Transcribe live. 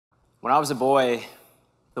When I was a boy,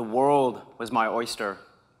 the world was my oyster.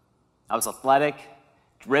 I was athletic,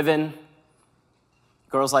 driven,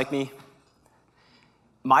 girls like me.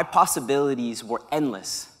 My possibilities were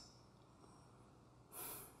endless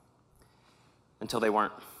until they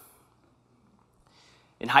weren't.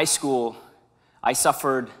 In high school, I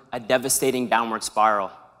suffered a devastating downward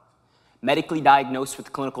spiral. Medically diagnosed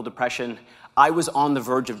with clinical depression, I was on the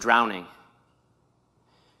verge of drowning.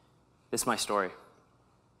 This is my story.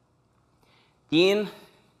 Dean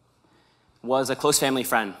was a close family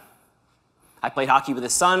friend. I played hockey with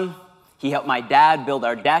his son. He helped my dad build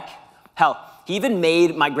our deck. Hell, he even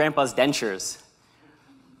made my grandpa's dentures.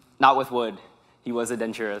 Not with wood. He was a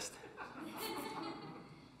denturist.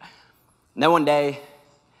 And then one day,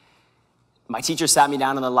 my teacher sat me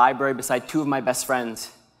down in the library beside two of my best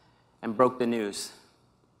friends and broke the news.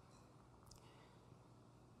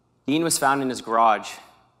 Dean was found in his garage,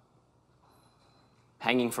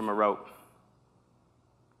 hanging from a rope.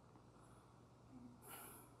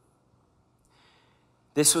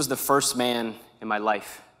 This was the first man in my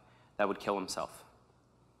life that would kill himself.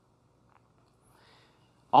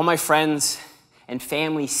 All my friends and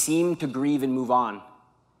family seemed to grieve and move on.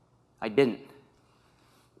 I didn't.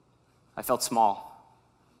 I felt small.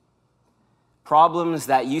 Problems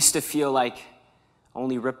that used to feel like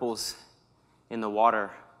only ripples in the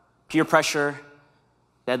water. Peer pressure,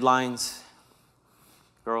 deadlines,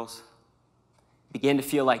 girls, began to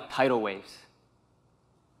feel like tidal waves.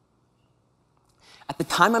 At the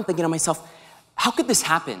time, I'm thinking to myself, how could this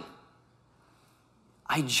happen?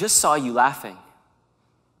 I just saw you laughing.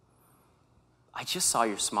 I just saw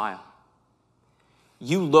your smile.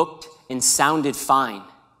 You looked and sounded fine.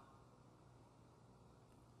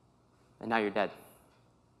 And now you're dead.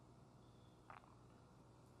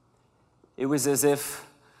 It was as if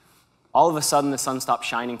all of a sudden the sun stopped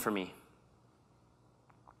shining for me.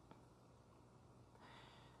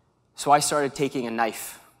 So I started taking a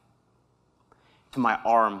knife to my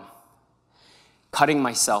arm, cutting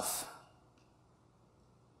myself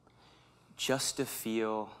just to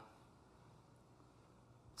feel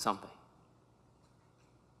something.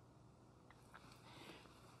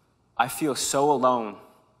 I feel so alone.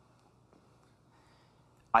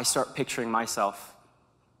 I start picturing myself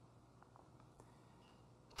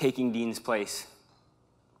taking Dean's place,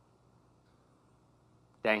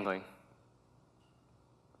 dangling.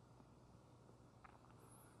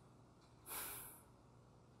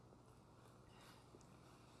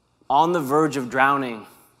 On the verge of drowning,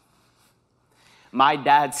 my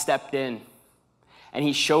dad stepped in and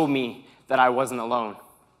he showed me that I wasn't alone.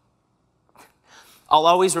 I'll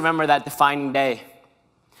always remember that defining day.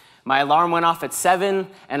 My alarm went off at 7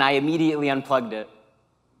 and I immediately unplugged it.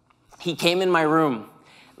 He came in my room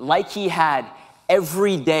like he had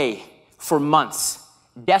every day for months,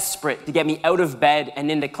 desperate to get me out of bed and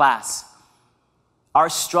into class. Our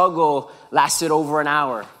struggle lasted over an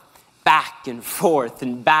hour, back and forth,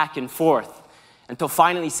 until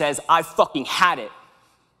finally he says, I fucking had it,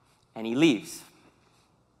 and he leaves.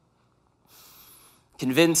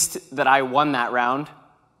 Convinced that I won that round,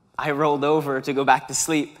 I rolled over to go back to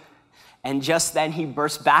sleep, and just then he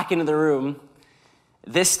burst back into the room,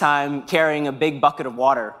 this time carrying a big bucket of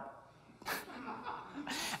water,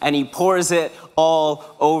 and he pours it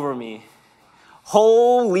all over me.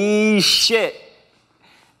 Holy shit,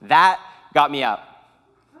 that got me up.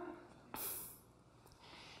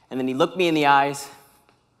 And then he looked me in the eyes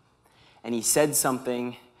and he said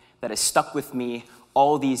something that has stuck with me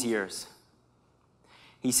all these years.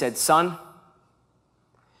 He said, son,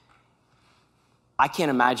 I can't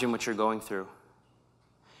imagine what you're going through,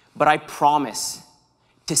 but I promise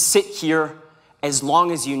to sit here as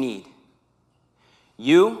long as you need.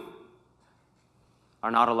 You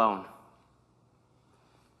are not alone.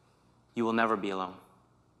 You will never be alone.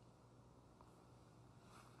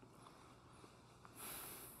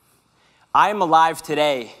 I am alive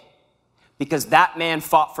today because that man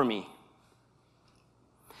fought for me.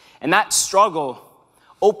 And that struggle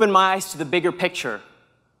opened my eyes to the bigger picture,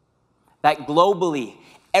 that globally,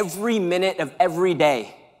 every minute of every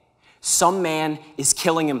day, some man is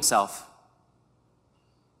killing himself.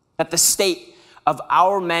 That the state of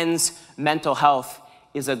our men's mental health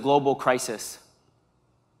is a global crisis.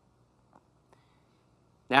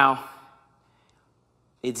 Now,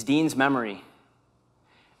 it's Dean's memory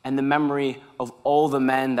and the memory of all the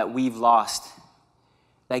men that we've lost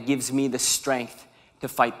that gives me the strength to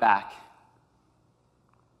fight back.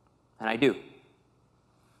 And I do.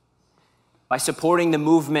 By supporting the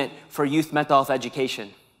movement for youth mental health education.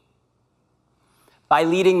 By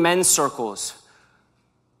leading men's circles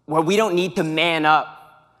where we don't need to man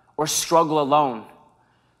up or struggle alone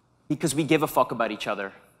because we give a fuck about each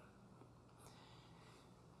other.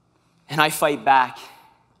 And I fight back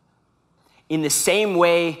in the same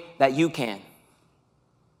way that you can,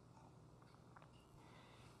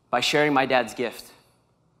 by sharing my dad's gift.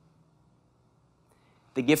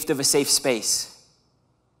 The gift of a safe space.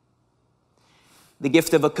 The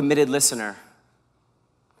gift of a committed listener.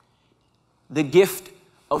 The gift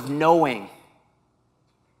of knowing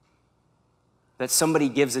that somebody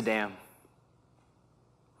gives a damn.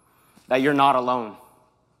 That you're not alone.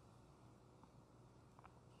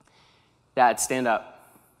 Dad, stand up.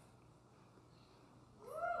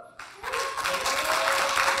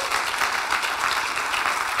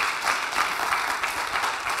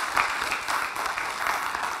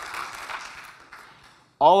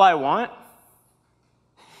 All I want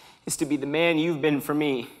is to be the man you've been for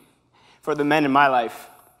me, for the men in my life.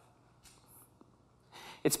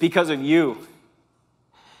 It's because of you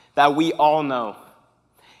that we all know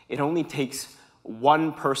it only takes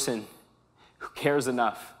one person who cares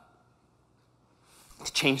enough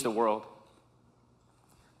to change the world.